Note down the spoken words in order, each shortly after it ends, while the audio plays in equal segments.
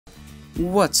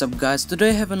What's up guys, today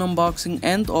I have an unboxing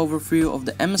and overview of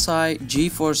the MSI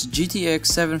Geforce GTX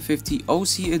 750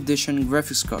 OC Edition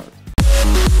graphics card.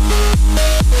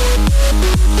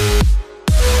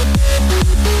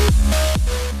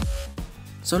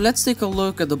 So let's take a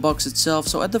look at the box itself.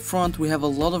 So at the front we have a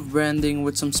lot of branding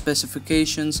with some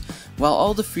specifications, while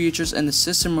all the features and the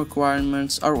system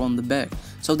requirements are on the back.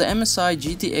 So the MSI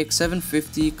GTX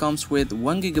 750 comes with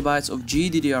 1GB of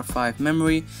GDDR5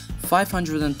 memory,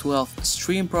 512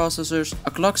 stream processors,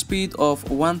 a clock speed of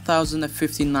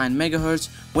 1059 MHz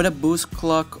with a boost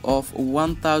clock of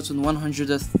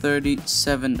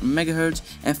 1137 MHz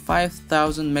and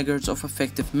 5000 MHz of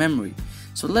effective memory.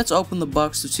 So let's open the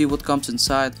box to see what comes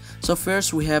inside. So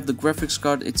first we have the graphics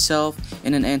card itself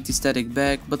in an anti-static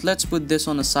bag, but let's put this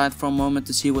on the side for a moment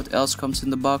to see what else comes in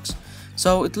the box.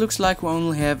 So it looks like we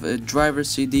only have a driver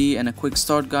CD and a quick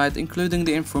start guide, including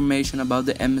the information about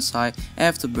the MSI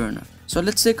afterburner. So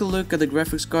let's take a look at the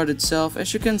graphics card itself.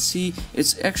 As you can see,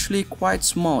 it's actually quite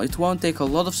small. It won't take a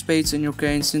lot of space in your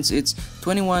cane since it's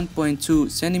 21.2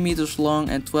 centimeters long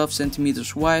and 12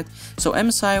 centimeters wide. So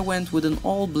MSI went with an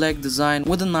all black design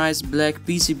with a nice black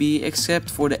PCB, except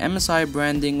for the MSI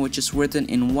branding, which is written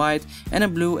in white, and a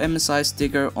blue MSI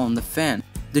sticker on the fan.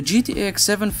 The GTX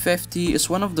 750 is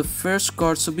one of the first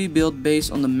cards to be built based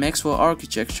on the Maxwell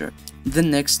architecture, the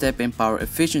next step in power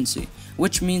efficiency,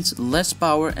 which means less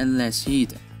power and less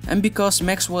heat. And because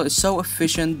Maxwell is so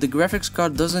efficient, the graphics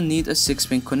card doesn't need a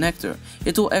 6-pin connector.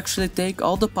 It will actually take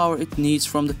all the power it needs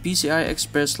from the PCI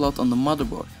Express slot on the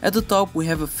motherboard. At the top we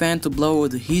have a fan to blow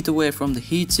the heat away from the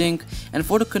heatsink, and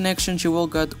for the connections you will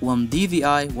get one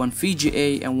DVI, one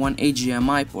VGA and one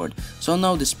HDMI port, so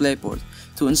no DisplayPort.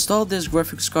 To install this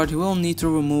graphics card you will need to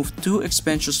remove 2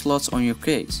 expansion slots on your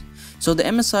case. So the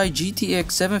MSI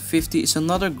GTX 750 is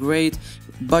another great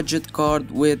budget card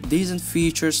with decent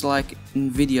features like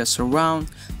NVIDIA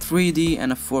Surround, 3D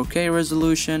and a 4K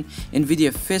resolution,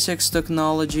 NVIDIA Physics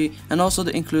technology, and also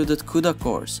the included CUDA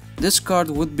cores. This card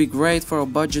would be great for a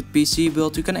budget PC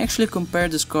build. You can actually compare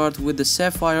this card with the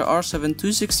Sapphire R7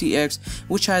 260X,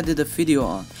 which I did a video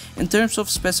on. In terms of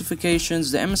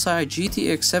specifications, the MSI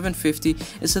GTX 750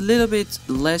 is a little bit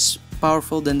less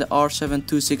powerful than the R7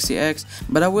 260X,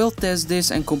 but I will test this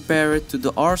and compare it to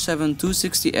the R7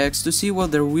 260X to see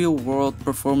what the real world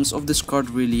performance of this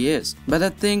card really is. But I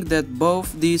think that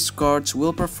both these cards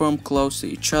will perform close to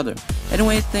each other.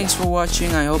 Anyway, thanks for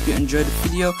watching, I hope you enjoyed the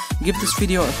video. Give this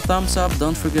video a thumbs up,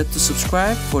 don't forget to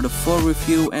subscribe for the full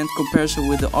review and comparison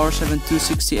with the R7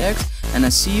 260X, and I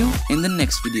see you in the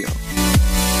next video.